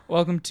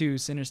Welcome to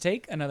Sinner's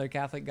Take, another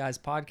Catholic Guys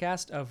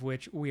podcast of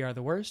which we are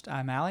the worst.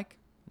 I'm Alec.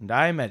 And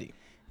I'm Eddie.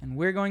 And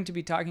we're going to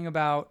be talking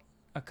about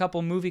a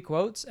couple movie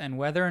quotes and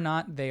whether or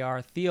not they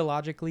are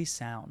theologically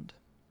sound.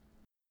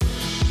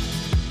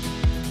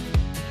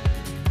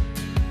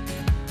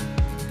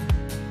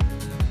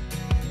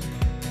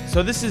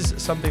 So this is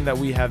something that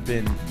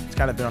it's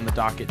kind of been on the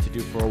docket to do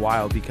for a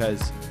while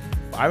because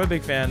I'm a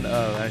big fan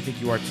of, and I think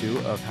you are too,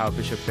 of how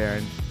Bishop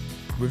Barron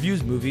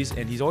reviews movies,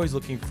 and he's always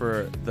looking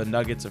for the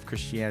nuggets of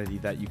Christianity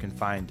that you can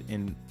find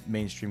in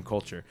mainstream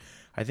culture.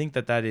 I think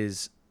that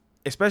is,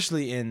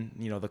 especially in,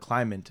 the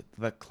climate,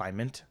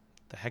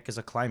 the heck is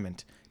a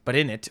climate, but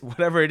in it,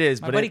 whatever it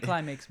is. My buddy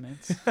Klein makes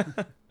mints.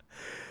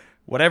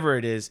 Whatever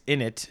it is,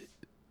 in it,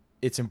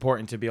 it's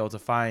important to be able to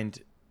find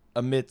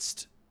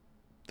amidst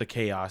the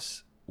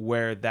chaos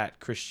where those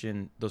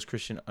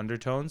Christian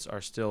undertones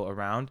are still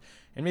around,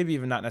 and maybe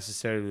even not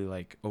necessarily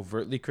like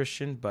overtly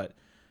Christian, but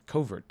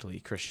covertly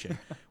Christian,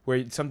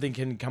 where something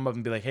can come up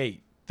and be like,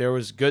 hey, there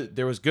was good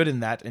in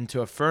that, and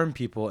to affirm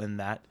people in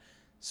that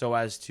so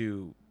as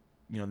to,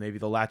 maybe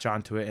they'll latch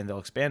onto it and they'll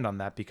expand on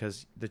that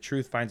because the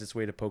truth finds its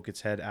way to poke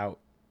its head out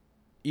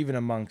even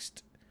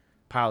amongst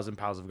piles and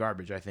piles of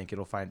garbage. I think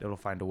it'll find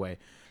a way.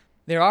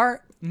 There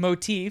are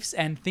motifs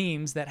and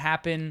themes that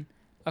happen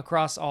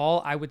across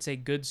all, I would say,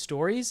 good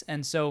stories,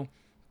 and so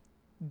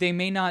they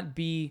may not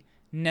be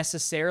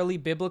necessarily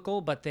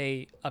biblical, but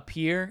they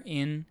appear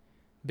in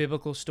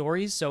biblical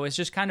stories. So it's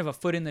just kind of a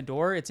foot in the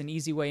door. It's an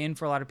easy way in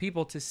for a lot of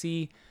people to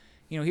see,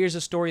 here's a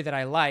story that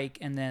I like,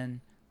 and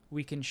then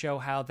we can show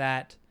how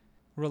that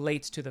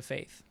relates to the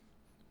faith.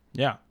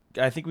 Yeah.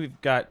 I think we've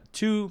got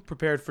two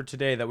prepared for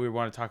today that we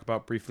want to talk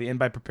about briefly. And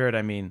by prepared,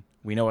 I mean,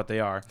 we know what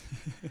they are.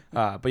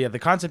 But yeah, the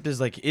concept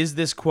is like, is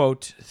this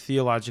quote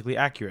theologically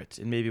accurate?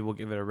 And maybe we'll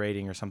give it a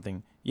rating or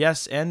something.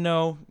 Yes and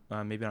no.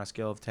 Maybe on a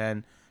scale of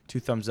 10, 2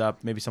 thumbs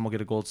up. Maybe some will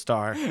get a gold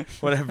star,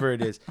 whatever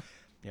it is.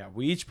 Yeah,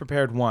 we each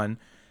prepared one.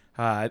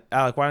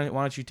 Alec, why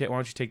don't you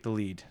take the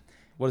lead?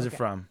 What is it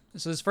from?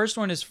 So this first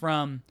one is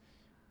from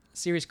a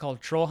series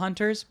called Troll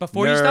Hunters.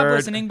 Before you stop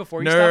listening,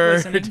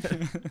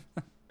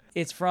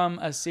 it's from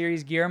a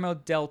series Guillermo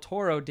del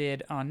Toro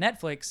did on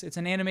Netflix. It's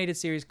an animated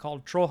series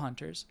called Troll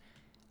Hunters.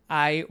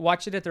 I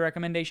watched it at the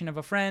recommendation of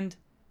a friend.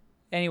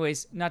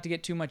 Anyways, not to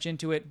get too much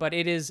into it, but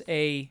it is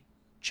a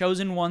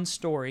chosen one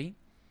story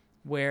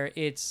where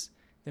it's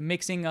the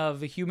mixing of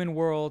the human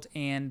world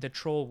and the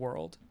troll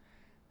world.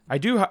 I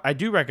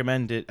do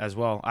recommend it as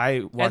well.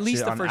 I watched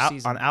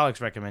it on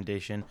Alec's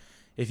recommendation.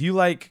 If you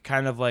like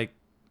kind of like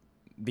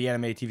the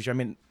animated TV show, I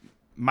mean,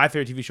 my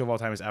favorite TV show of all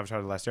time is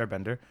Avatar: The Last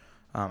Airbender.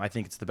 I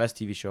think it's the best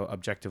TV show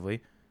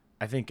objectively.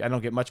 I think I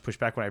don't get much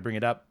pushback when I bring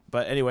it up.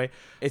 But anyway,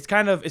 it's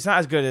not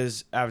as good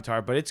as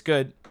Avatar, but it's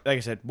good. Like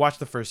I said, watch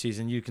the first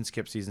season. You can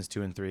skip seasons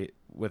 2 and 3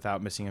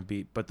 without missing a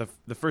beat. But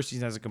the first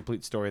season has a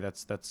complete story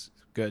that's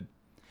good.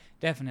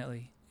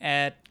 Definitely.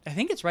 I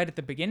think it's right at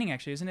the beginning,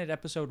 actually, isn't it?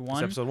 Episode 1.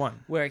 It's episode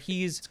 1, where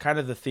it's kind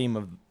of the theme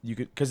of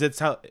because it's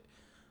how.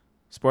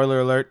 Spoiler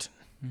alert!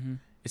 Mm-hmm.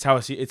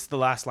 It's the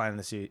last line in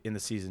the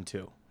season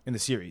 2 in the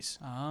series.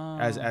 Oh.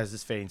 As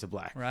this fading to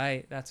black.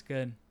 Right, that's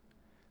good.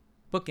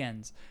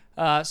 Bookends.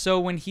 So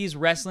when he's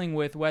wrestling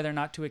with whether or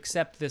not to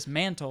accept this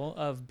mantle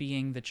of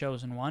being the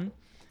chosen one,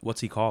 what's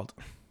he called?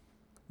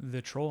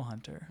 The Troll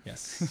Hunter.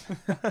 Yes.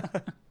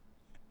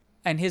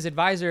 And his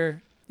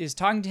advisor is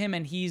talking to him,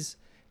 and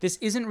this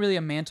isn't really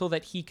a mantle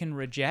that he can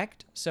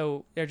reject,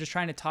 so they're just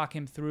trying to talk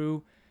him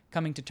through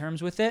coming to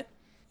terms with it.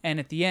 And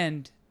at the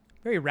end,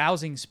 very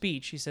rousing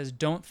speech, he says,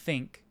 "Don't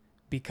think,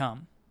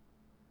 become."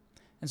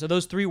 And so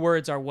those 3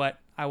 words are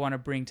what I want to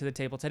bring to the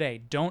table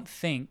today. Don't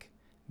think,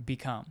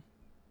 become.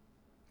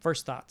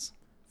 First thoughts.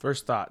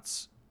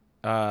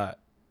 Off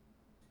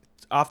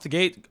the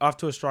gate, off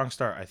to a strong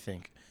start, I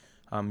think.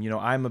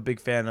 I'm a big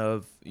fan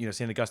of,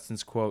 St.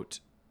 Augustine's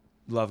quote,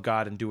 "Love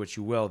God and do what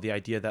you will." The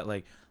idea that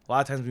like a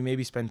lot of times we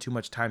maybe spend too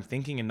much time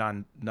thinking and not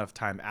enough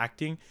time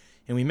acting,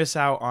 and we miss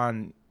out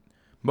on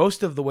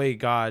most of the way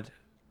God,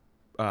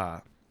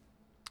 most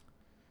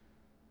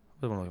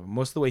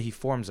of the way he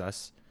forms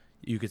us,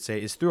 you could say,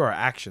 is through our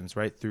actions,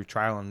 right? Through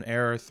trial and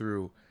error,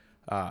 through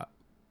a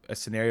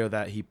scenario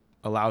that he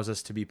allows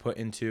us to be put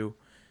into,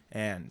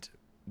 and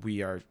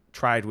we are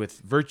tried with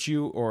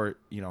virtue or,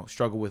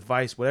 struggle with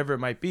vice, whatever it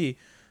might be.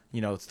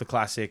 It's the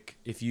classic,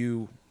 if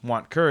you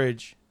want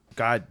courage,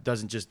 God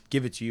doesn't just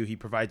give it to you. He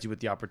provides you with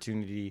the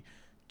opportunity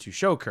to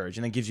show courage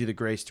and then gives you the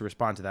grace to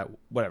respond to that,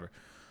 whatever.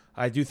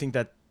 I do think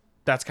that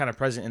that's kind of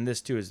present in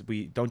this too, is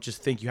we don't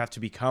just think you have to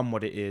become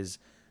what it is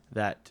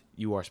that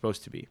you are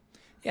supposed to be.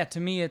 Yeah, to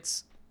me,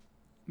 it's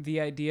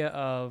the idea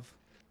of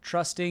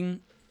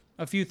trusting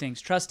a few things.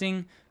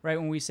 Trusting, right,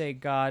 when we say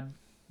God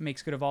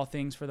makes good of all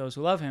things for those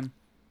who love him.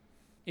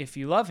 If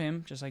you love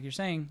him, just like you're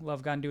saying,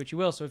 love God and do what you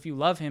will. So if you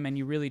love him and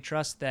you really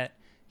trust that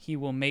he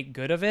will make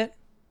good of it,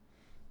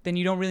 then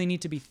you don't really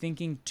need to be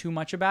thinking too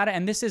much about it.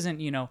 And this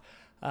isn't,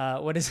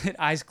 what is it?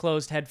 Eyes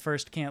closed, head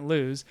first, can't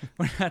lose.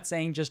 We're not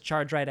saying just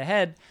charge right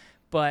ahead.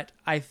 But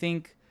I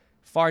think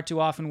far too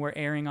often we're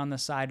erring on the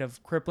side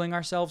of crippling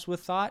ourselves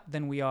with thought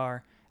than we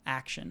are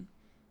action.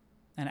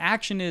 And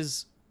action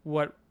is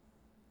what.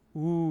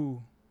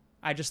 Ooh,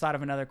 I just thought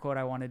of another quote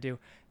I want to do.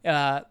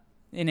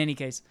 In any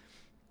case,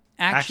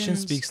 Action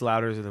speaks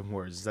louder than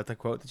words. Is that the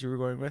quote that you were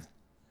going with?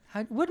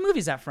 What movie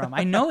is that from?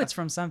 I know it's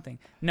from something.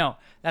 No,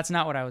 that's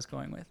not what I was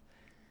going with.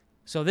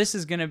 So this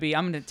is going to be,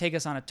 I'm going to take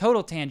us on a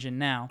total tangent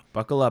now.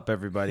 Buckle up,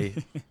 everybody.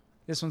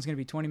 This one's going to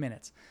be 20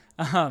 minutes.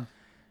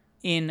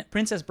 In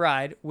Princess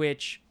Bride,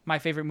 which my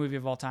favorite movie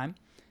of all time,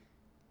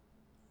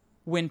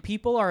 when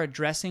people are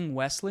addressing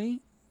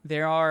Wesley,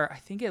 there are, I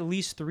think, at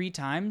least 3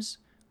 times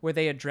where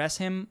they address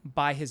him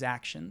by his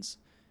actions.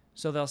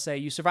 So they'll say,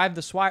 you survived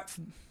the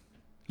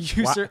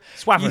you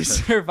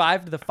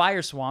survived the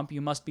fire swamp.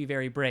 You must be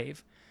very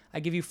brave. I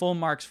give you full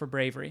marks for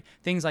bravery.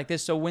 Things like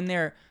this. So when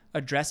they're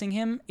addressing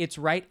him, it's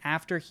right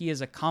after he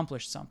has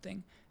accomplished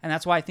something. And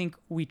that's why I think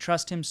we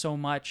trust him so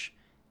much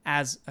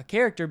as a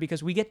character,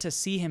 because we get to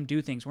see him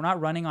do things. We're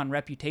not running on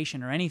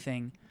reputation or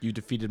anything. You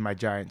defeated my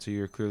giant, so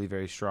you're clearly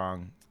very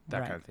strong. That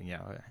Right. kind of thing.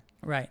 Yeah. Okay.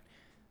 Right.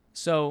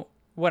 So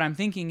what I'm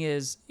thinking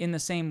is, in the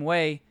same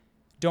way,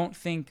 don't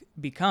think,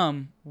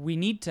 become. We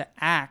need to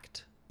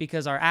act,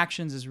 because our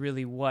actions is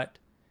really what,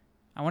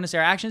 I want to say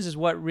our actions is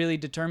what really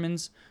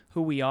determines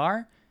who we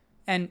are.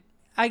 And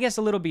I guess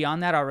a little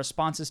beyond that, our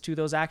responses to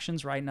those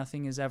actions, right?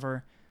 Nothing is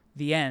ever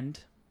the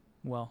end.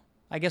 Well,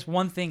 I guess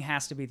one thing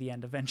has to be the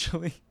end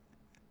eventually.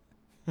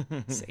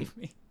 Save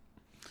me.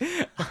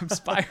 I'm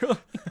spiraling.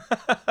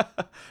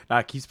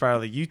 Nah, keep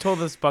spiraling. You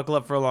told us buckle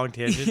up for a long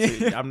tangent.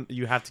 So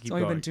you have to keep It's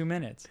only going. been 2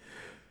 minutes.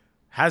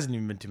 Hasn't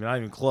even been 2 minutes. Not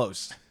even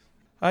close.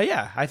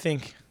 Yeah, I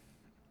think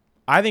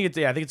it's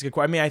a good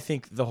quote. I mean, I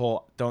think the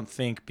whole "don't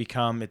think,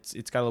 become." It's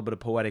got a little bit of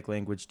poetic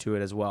language to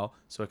it as well,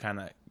 so it kind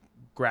of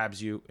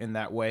grabs you in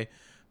that way.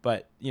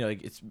 But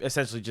it's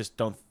essentially just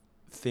don't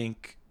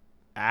think,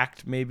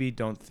 act. Maybe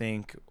don't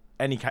think.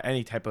 Any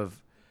type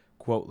of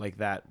quote like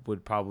that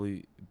would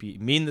probably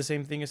mean the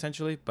same thing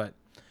essentially. But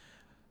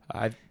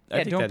I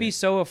think don't be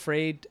so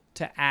afraid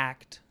to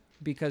act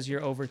because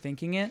you're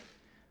overthinking it.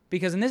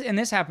 Because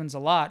this happens a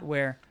lot,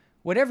 where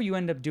whatever you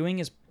end up doing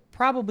is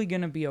probably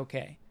going to be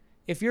okay.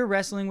 If you're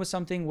wrestling with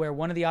something where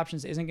one of the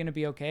options isn't going to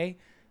be okay,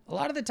 a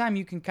lot of the time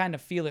you can kind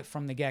of feel it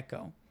from the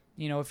get-go.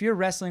 If you're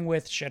wrestling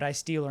with should I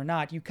steal or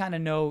not, you kind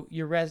of know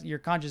your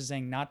conscience is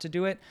saying not to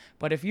do it.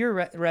 But if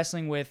you're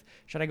wrestling with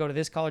should I go to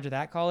this college or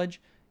that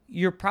college,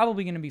 you're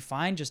probably going to be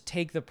fine. Just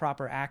take the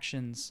proper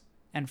actions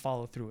and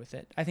follow through with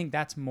it. I think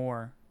that's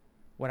more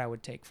what I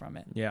would take from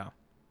it. Yeah.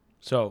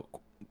 So,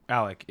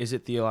 Alec, is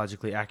it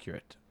theologically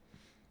accurate?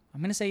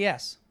 I'm going to say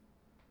yes.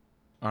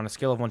 On a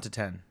scale of 1 to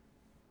 10.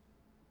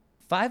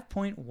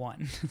 5.1.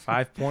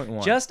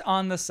 5.1. Just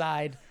on the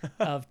side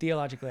of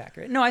theologically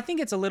accurate. No, I think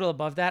it's a little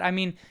above that. I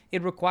mean,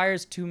 it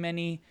requires too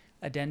many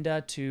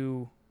addenda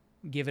to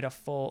give it a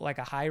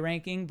high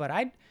ranking, but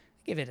I'd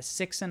give it a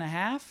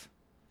 6.5.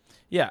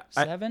 Yeah.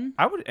 7.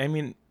 I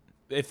mean,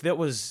 if that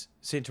was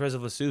St. Therese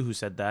of Lisieux who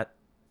said that,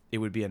 it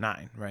would be a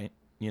 9, right?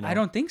 I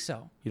don't think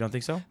so. You don't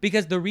think so?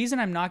 Because the reason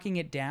I'm knocking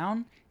it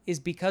down is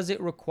because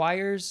it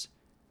requires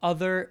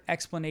other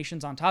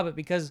explanations on top of it,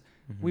 because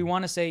we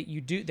want to say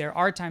there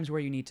are times where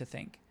you need to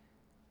think.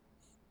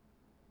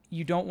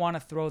 You don't want to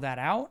throw that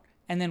out.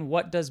 And then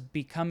what does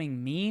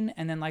becoming mean?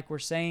 And then, like we're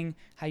saying,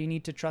 how you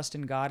need to trust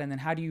in God. And then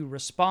how do you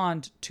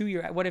respond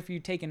to what if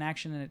you take an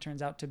action and it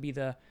turns out to be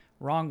the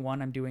wrong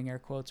one? I'm doing air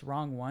quotes,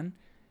 wrong one.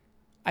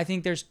 I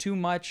think there's too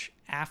much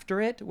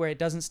after it where it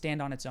doesn't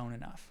stand on its own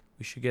enough.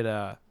 We should get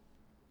a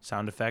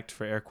sound effect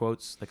for air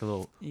quotes, like a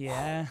little,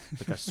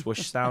 like a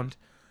swoosh sound.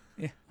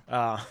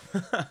 Yeah.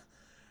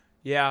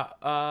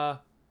 Yeah.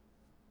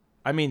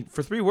 I mean,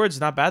 for 3 words,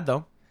 not bad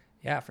though.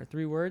 Yeah, for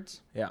 3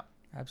 words. Yeah.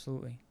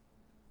 Absolutely.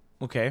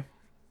 Okay.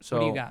 So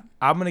what do you got?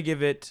 I'm gonna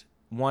give it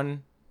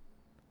one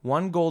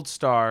gold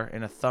star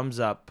and a thumbs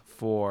up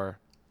for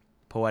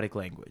poetic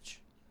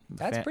language.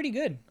 That's pretty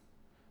good.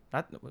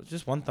 Not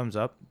just 1 thumbs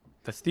up.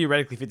 That's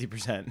theoretically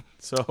 50%.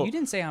 So You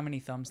didn't say how many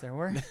thumbs there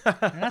were. And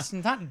that's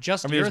not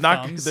just your there's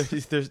not. thumbs.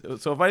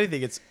 So if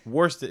anything, it's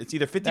worse. It's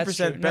either 50% That's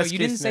true. best No, case you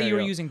didn't say you were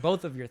scenario. using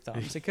both of your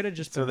thumbs. It could have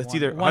just So been that's one.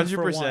 either One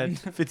for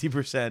 100%, one.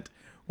 50%,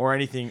 or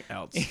anything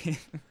else.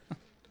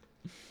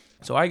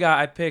 So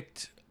I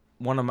picked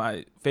one of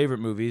my favorite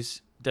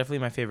movies, definitely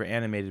my favorite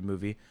animated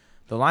movie,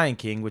 The Lion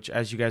King, which,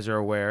 as you guys are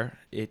aware,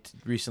 it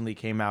recently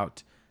came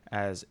out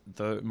as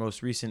the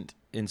most recent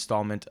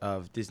installment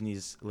of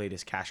Disney's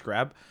latest cash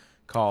grab,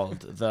 called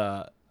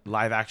the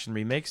live action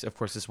remakes. Of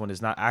course, this one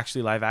is not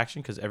actually live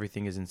action because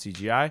everything is in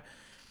CGI,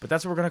 but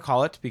that's what we're going to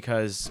call it,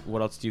 because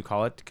what else do you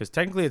call it? Because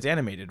technically it's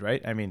animated,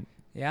 right? I mean,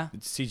 Yeah.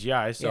 it's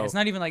CGI, so Yeah, it's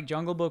not even like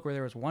Jungle Book where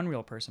there was one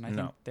real person. I think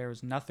No. there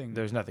was nothing.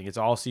 there's nothing. It's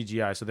all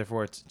CGI, so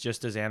therefore it's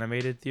just as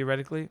animated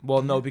theoretically.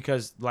 Well, no,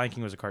 because Lion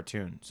King was a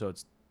cartoon, so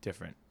it's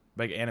different,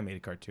 like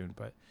animated cartoon,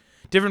 but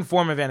different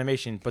form of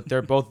animation. But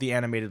they're both the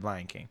animated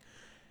Lion King.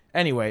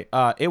 Anyway,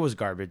 it was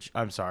garbage.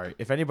 I'm sorry.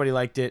 If anybody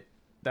liked it,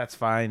 that's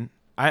fine.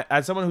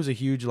 As someone who's a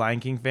huge Lion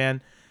King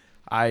fan,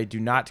 I do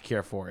not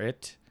care for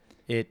it.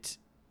 It's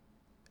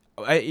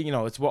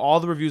what all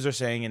the reviews are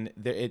saying, and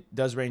it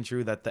does reign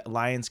true that the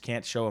lions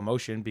can't show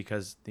emotion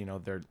because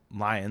they're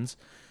lions.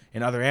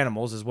 and other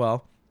animals as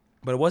well.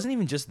 But it wasn't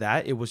even just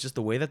that. It was just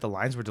the way that the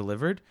lines were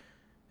delivered.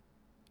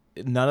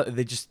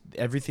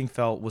 Everything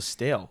was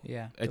stale.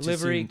 Yeah. It just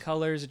Delivery, seemed-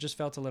 colors, it just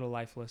felt a little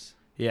lifeless.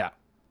 Yeah.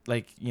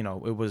 Like,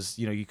 it was,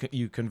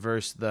 you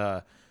contrast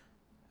the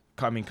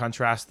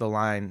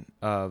line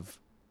of,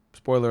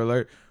 spoiler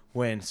alert,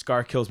 when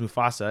Scar kills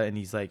Mufasa and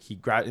he's like,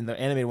 in the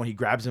animated one, he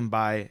grabs him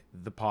by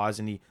the paws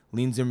and he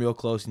leans him real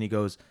close and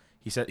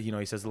he says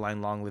the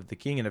line, "Long live the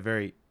king," in a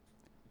very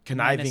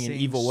conniving and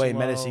Menacing, evil way, slow.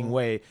 menacing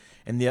way.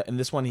 And in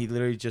this one, he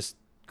literally just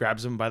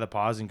grabs him by the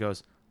paws and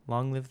goes,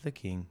 "Long live the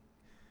king."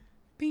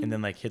 Bing. And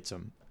then like hits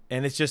him.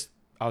 And it's just,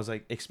 I was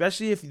like,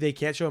 especially if they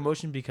can't show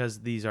emotion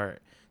because these are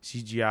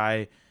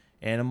CGI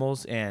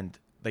animals and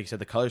like you said,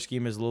 the color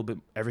scheme is a little bit,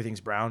 everything's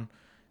brown,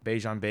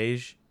 beige on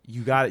beige.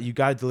 You got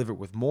to deliver it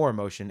with more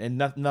emotion, and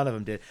none of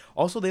them did.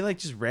 Also, they like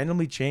just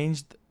randomly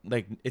changed.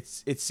 Like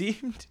it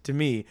seemed to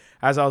me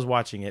as I was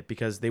watching it,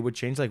 because they would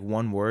change like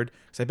one word.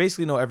 Because I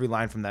basically know every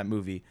line from that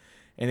movie,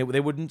 and they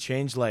wouldn't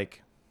change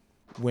like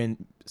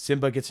when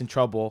Simba gets in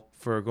trouble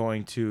for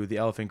going to the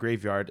elephant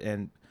graveyard,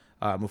 and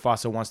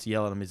Mufasa wants to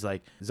yell at him. He's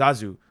like,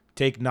 "Zazu,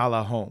 take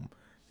Nala home,"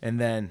 and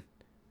then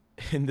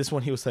in this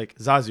one he was like,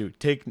 "Zazu,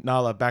 take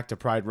Nala back to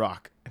Pride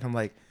Rock," and I'm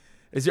like,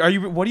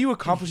 what are you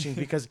accomplishing?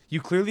 Because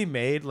you clearly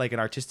made like an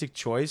artistic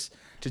choice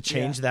to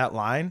change that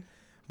line,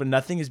 but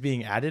nothing is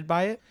being added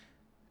by it.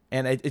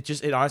 And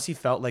it honestly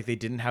felt like they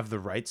didn't have the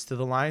rights to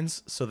the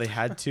lines, so they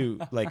had to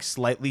like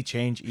slightly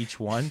change each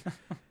one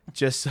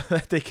just so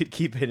that they could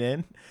keep it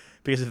in.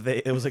 Because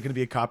it was like going to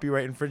be a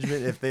copyright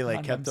infringement if they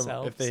like kept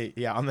themselves. them,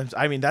 on them.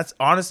 I mean, that's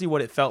honestly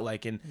what it felt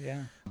like.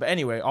 Yeah. But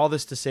anyway, all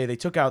this to say, they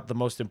took out the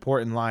most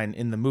important line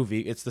in the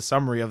movie. It's the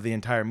summary of the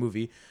entire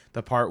movie,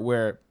 the part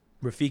where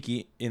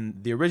Rafiki, in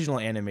the original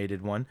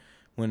animated one,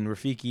 when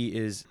Rafiki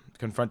is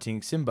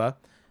confronting Simba,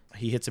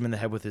 he hits him in the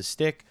head with his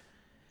stick,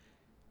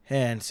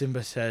 and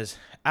Simba says,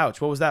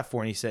 "Ouch, what was that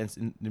for?" And he says,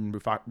 and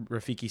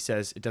Rafiki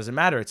says, "It doesn't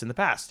matter, it's in the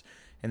past."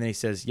 And then he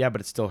says, "Yeah, but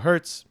it still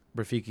hurts."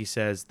 Rafiki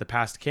says, "The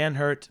past can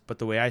hurt, but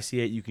the way I see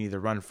it, you can either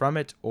run from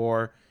it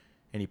or,"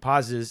 and he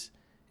pauses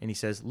and he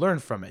says, "learn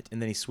from it."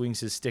 And then he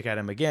swings his stick at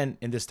him again,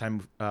 and this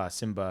time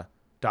Simba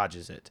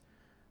dodges it,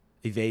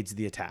 evades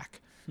the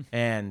attack.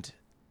 And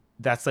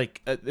that's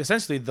like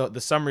essentially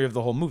the summary of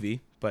the whole movie,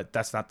 but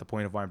that's not the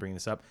point of why I'm bringing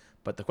this up.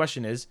 But the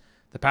question is,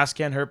 the past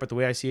can hurt, but the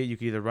way I see it, you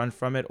can either run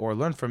from it or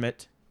learn from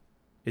it.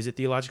 Is it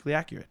theologically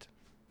accurate?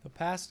 The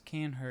past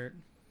can hurt,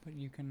 but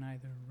you can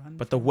either run.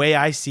 But the way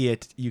I see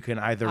it, you can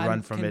either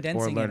run from it or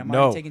condensing learn. I'm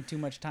No, already taking too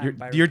much time. you're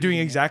doing repeating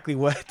it. exactly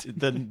what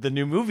the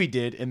new movie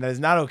did, and that is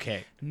not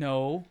okay.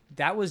 No,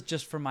 that was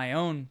just for my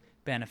own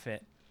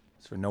benefit.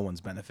 It's for no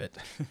one's benefit.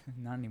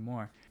 Not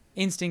anymore.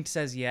 Instinct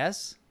says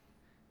yes.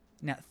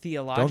 Now,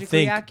 theologically Don't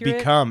think, accurate.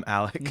 become,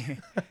 Alec.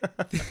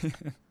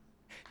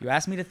 You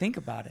asked me to think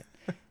about it.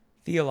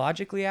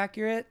 Theologically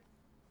accurate,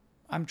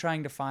 I'm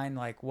trying to find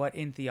like what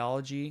in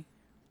theology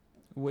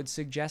would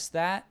suggest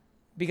that,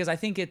 because I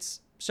think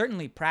it's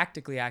certainly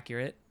practically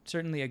accurate,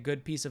 certainly a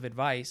good piece of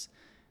advice.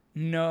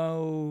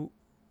 No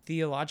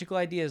theological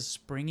ideas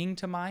springing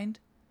to mind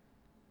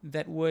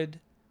that would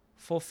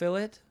fulfill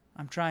it.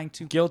 I'm trying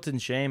to. Guilt and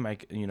shame,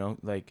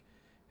 like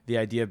the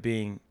idea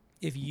being,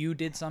 If you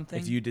did something.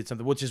 if you did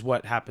something, which is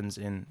what happens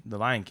in The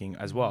Lion King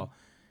as well.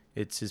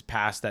 It's his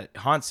past that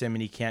haunts him,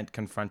 and he can't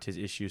confront his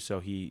issue,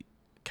 so he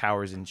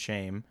cowers in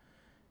shame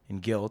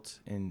and guilt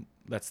and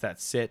lets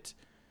that sit,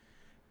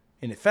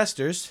 and it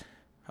festers,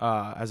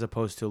 as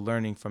opposed to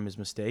learning from his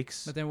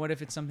mistakes. But then what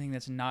if it's something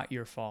that's not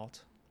your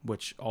fault?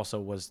 Which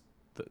also was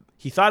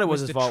he thought it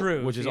was his the fault,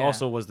 truth, which is yeah.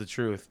 also was the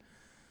truth.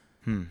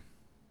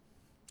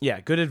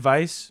 Yeah, good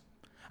advice.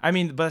 I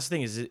mean, but that's the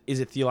thing, is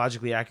it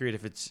theologically accurate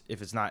if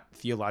it's not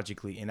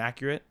theologically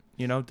inaccurate?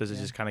 Does it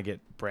just kind of get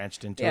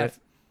branched into it?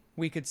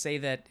 We could say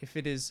that if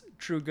it is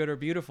true, good, or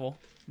beautiful,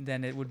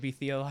 then it would be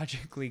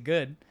theologically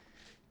good.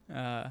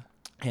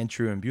 And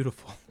true and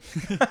beautiful.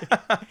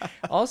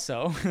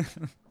 Also,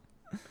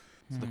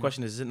 So the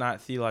question is it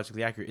not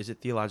theologically accurate? Is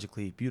it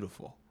theologically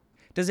beautiful?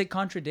 does it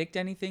contradict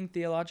anything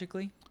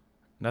theologically?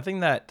 Nothing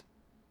that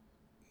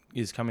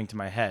is coming to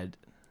my head.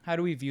 How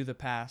do we view the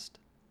past?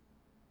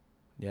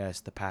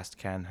 Yes, the past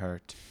can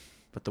hurt.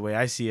 But the way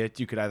I see it,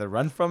 you could either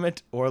run from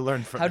it or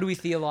learn from it. How do we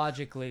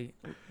theologically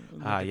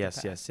look at the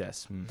Yes.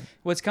 past?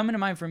 What's coming to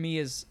mind for me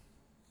is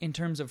in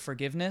terms of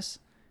forgiveness,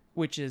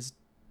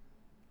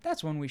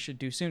 that's one we should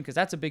do soon, because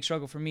that's a big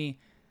struggle for me.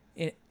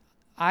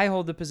 I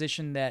hold the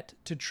position that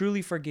to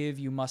truly forgive,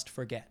 you must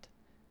forget.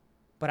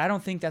 But I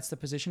don't think that's the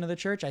position of the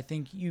church. I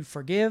think you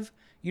forgive.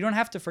 You don't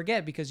have to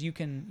forget, because you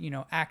can,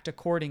 act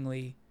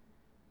accordingly.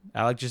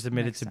 Alec just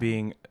admitted Next to time.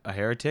 being a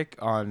heretic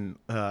on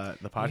the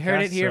podcast. You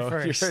heard it here so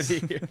first. you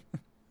heard it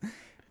here.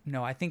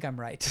 No, I think I'm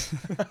right.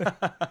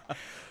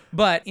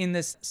 But in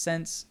this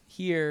sense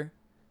here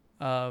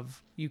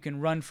of you can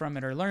run from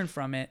it or learn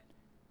from it,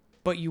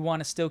 but you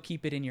want to still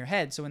keep it in your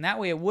head. So in that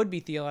way, it would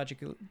be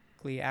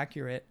theologically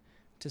accurate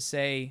to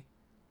say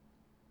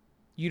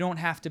you don't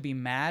have to be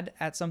mad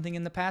at something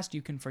in the past.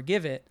 You can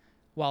forgive it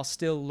while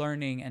still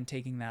learning and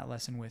taking that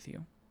lesson with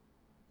you.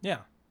 Yeah.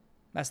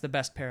 That's the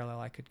best parallel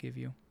I could give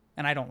you,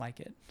 and I don't like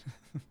it.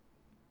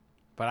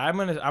 But I'm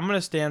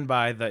gonna stand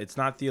by the it's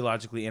not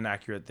theologically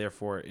inaccurate,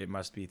 therefore it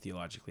must be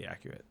theologically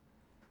accurate.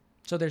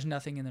 So there's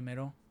nothing in the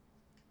middle.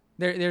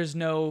 There's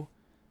no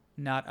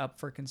not up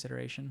for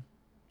consideration.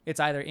 It's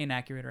either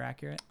inaccurate or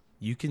accurate.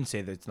 You can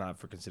say that it's not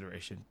for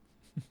consideration.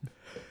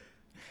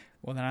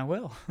 Well, then I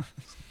will.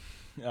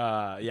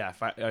 Yeah.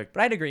 But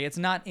I'd agree. It's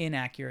not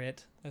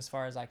inaccurate as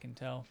far as I can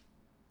tell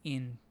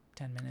in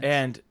 10 minutes.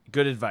 And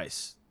good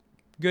advice.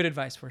 Good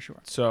advice for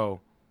sure. So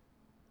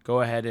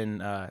go ahead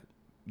and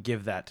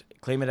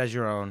claim it as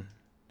your own.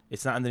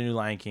 It's not in the new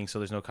Lion King, so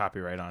there's no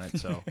copyright on it.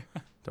 So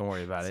don't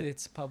worry about it.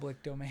 It's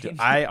public domain. Dude,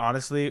 I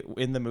honestly,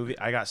 in the movie,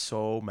 I got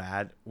so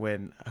mad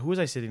when, who was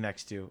I sitting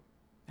next to?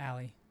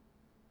 Allie.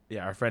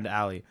 Yeah, our friend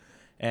Allie.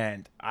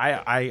 And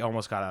I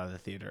almost got out of the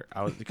theater.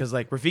 Because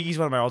like Rafiki's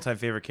one of my all-time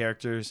favorite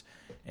characters,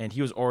 and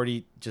he was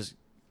already just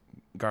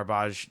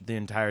garbage the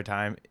entire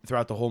time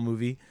throughout the whole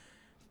movie.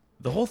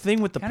 The whole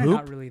thing with the Kinda poop.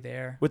 not really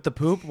there. With the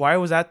poop, why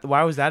was that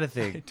a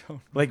thing? I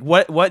don't Like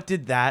what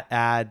did that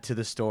add to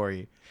the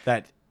story?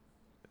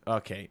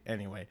 Okay,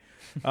 anyway.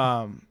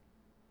 And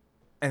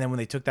then when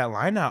they took that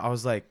line out, I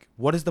was like,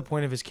 what is the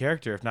point of his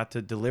character if not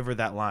to deliver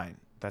that line?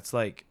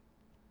 The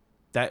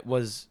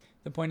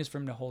point is for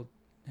him to hold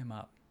him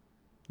up.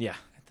 Yeah.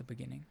 At the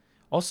beginning.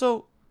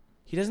 Also,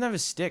 he doesn't have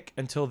his stick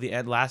until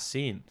the last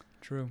scene.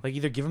 True. Like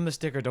either give him the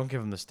stick or don't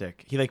give him the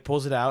stick. He like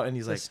pulls it out and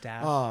he's The like,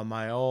 staff. "Oh,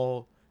 my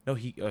old." No,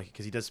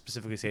 because he does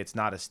specifically say it's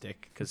not a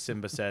stick. Because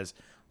Simba says,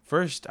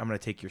 "First, I'm gonna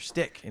take your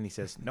stick," and he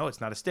says, "No,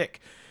 it's not a stick."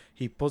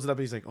 He pulls it up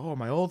and he's like, "Oh,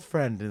 my old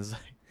friend." And it's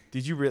like,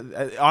 did you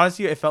really?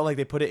 Honestly, it felt like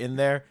they put it in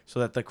there so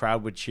that the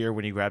crowd would cheer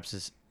when he grabs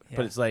his. Yeah.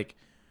 But it's like,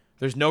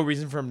 there's no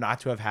reason for him not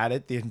to have had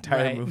it the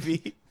entire Right.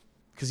 movie.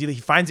 Because he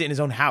finds it in his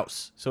own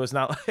house, so it's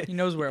not like He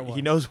knows where it was.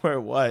 He knows where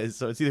it was,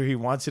 so it's either he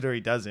wants it or he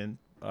doesn't.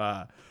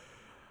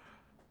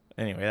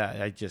 Anyway,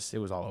 it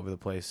was all over the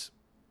place.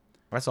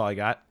 That's all I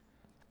got.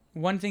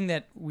 One thing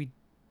that we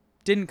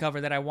didn't cover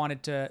that I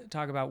wanted to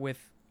talk about with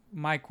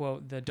my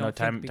quote, the don't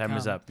think, Time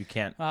is become. up. You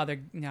can't.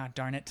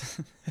 Darn it.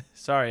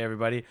 Sorry,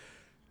 everybody.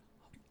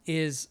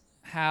 Is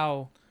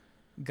how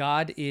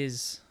God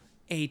is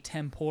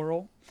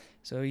atemporal.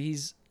 So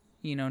he's,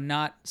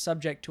 not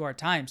subject to our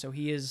time. So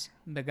he is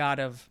the God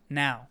of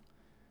now.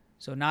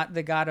 So not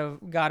the God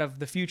of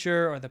the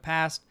future or the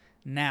past,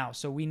 now.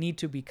 So we need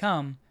to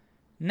become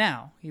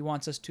now. He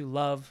wants us to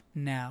love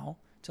now,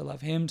 to love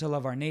him, to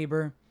love our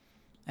neighbor,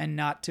 and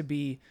not to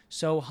be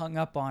so hung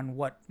up on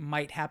what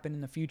might happen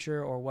in the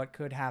future or what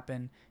could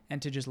happen,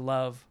 and to just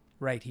love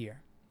right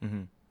here.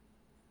 Mm-hmm.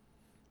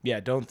 Yeah,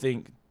 don't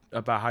think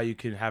about how you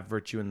can have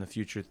virtue in the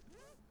future.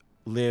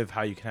 Live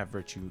how you can have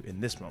virtue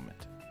in this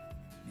moment.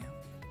 Yeah.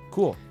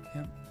 Cool.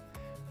 Yeah.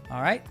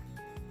 All right.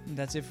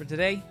 That's it for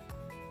today.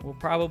 We'll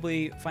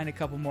probably find a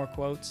couple more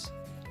quotes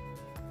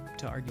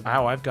to argue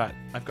about. Oh, I've got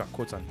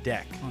quotes on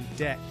deck. On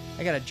deck.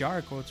 I got a jar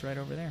of quotes right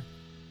over there.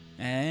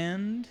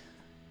 And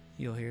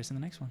you'll hear us in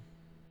the next one.